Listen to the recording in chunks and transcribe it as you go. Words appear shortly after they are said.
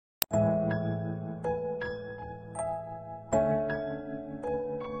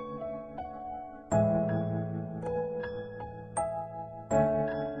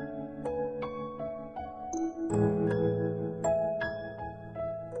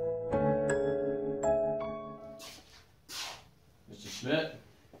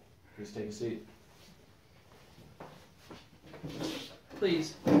seat.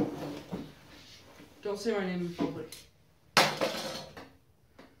 Please. Don't say my name in public.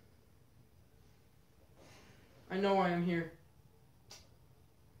 I know why I'm here.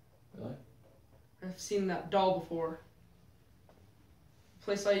 Really? I've seen that doll before. The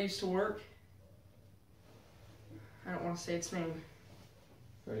place I used to work. I don't want to say its name.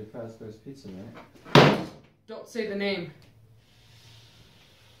 Freddy Fazbear's Pizza, right? Don't say the name.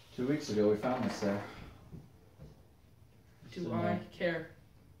 2 weeks ago we found this there. Do I care?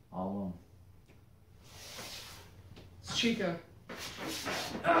 All alone. It's Chica.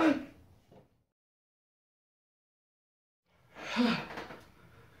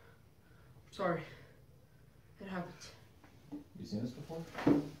 Sorry. It happens. You seen this before?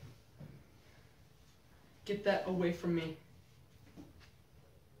 Get that away from me.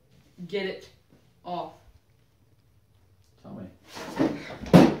 Get it off. Tell me.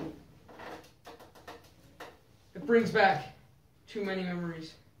 It brings back too many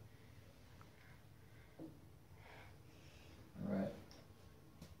memories. Alright.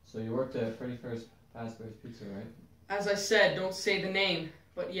 So you worked at Freddy Fazbear's Pizza, right? As I said, don't say the name,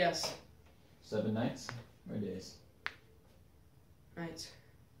 but yes. 7 nights or days? Nights.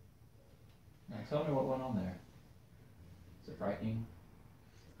 Now tell me what went on there. Is it frightening?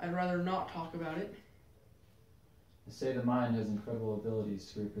 I'd rather not talk about it. They say the mind has incredible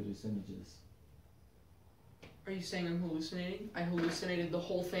abilities to reproduce images. Are you saying I'm hallucinating? I hallucinated the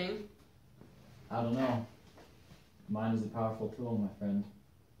whole thing? I don't know. The mind is a powerful tool, my friend.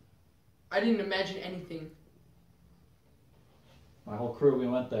 I didn't imagine anything. My whole crew, we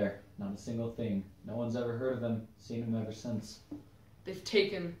went there. Not a single thing. No one's ever heard of him, seen him ever since. They've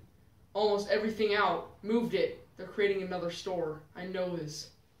taken almost everything out, moved it. They're creating another store. I know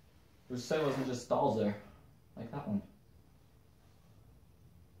this. Who said it wasn't just dolls there? Like that one.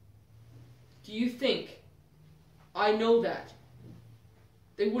 Do you think I know that?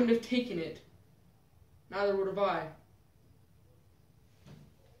 They wouldn't have taken it. Neither would have I.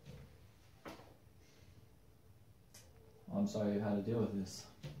 Well, I'm sorry you had to deal with this.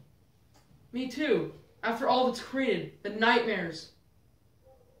 Me too. After all that's created, the nightmares,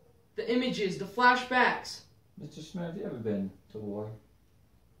 the images, the flashbacks. Mr. Shmitt, have you ever been to war?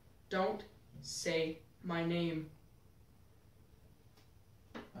 Don't say my name.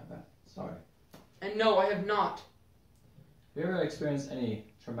 My bad. Sorry. And no, I have not. Have you ever experienced any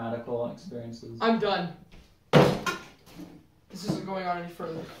traumatical experiences? I'm done. This isn't going on any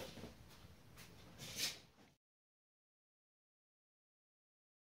further.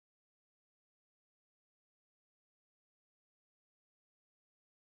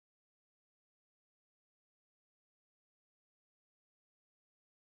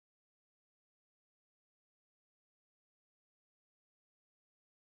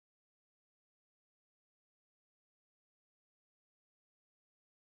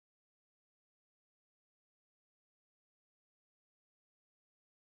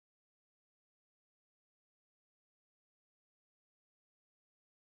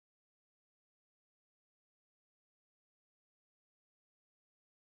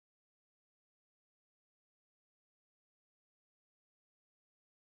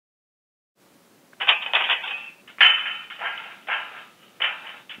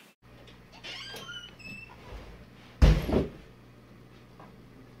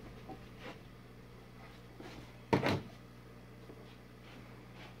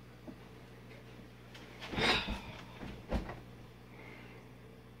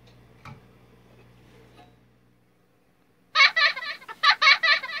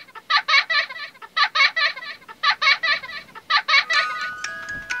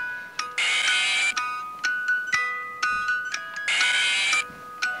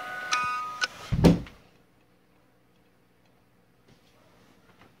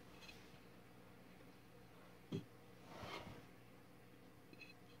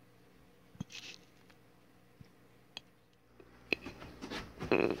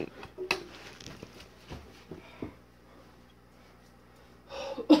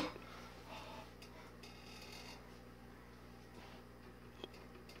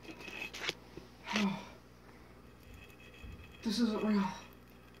 This isn't real.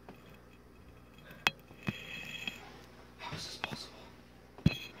 How is this possible?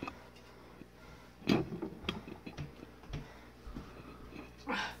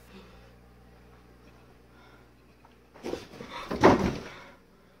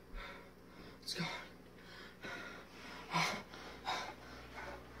 Let's go.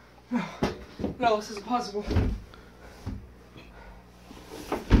 No. No, this isn't possible.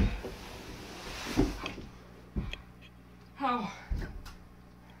 How?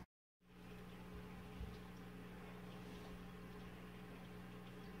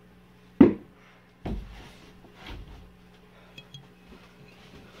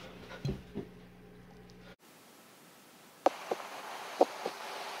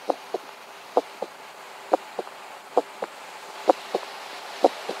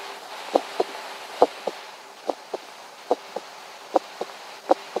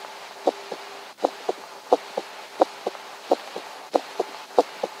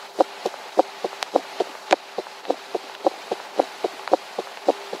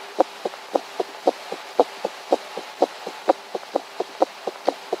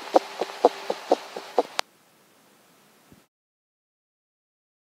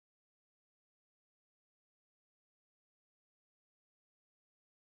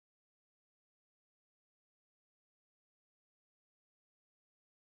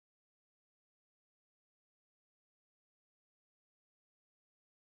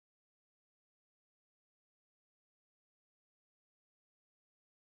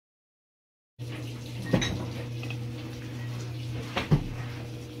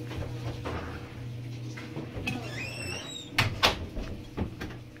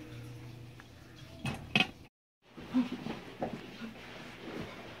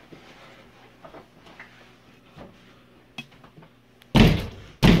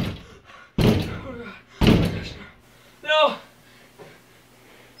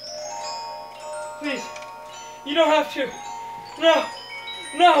 You don't have to. No.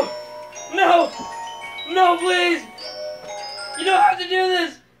 No. No. No, please. You don't have to do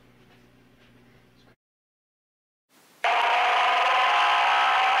this.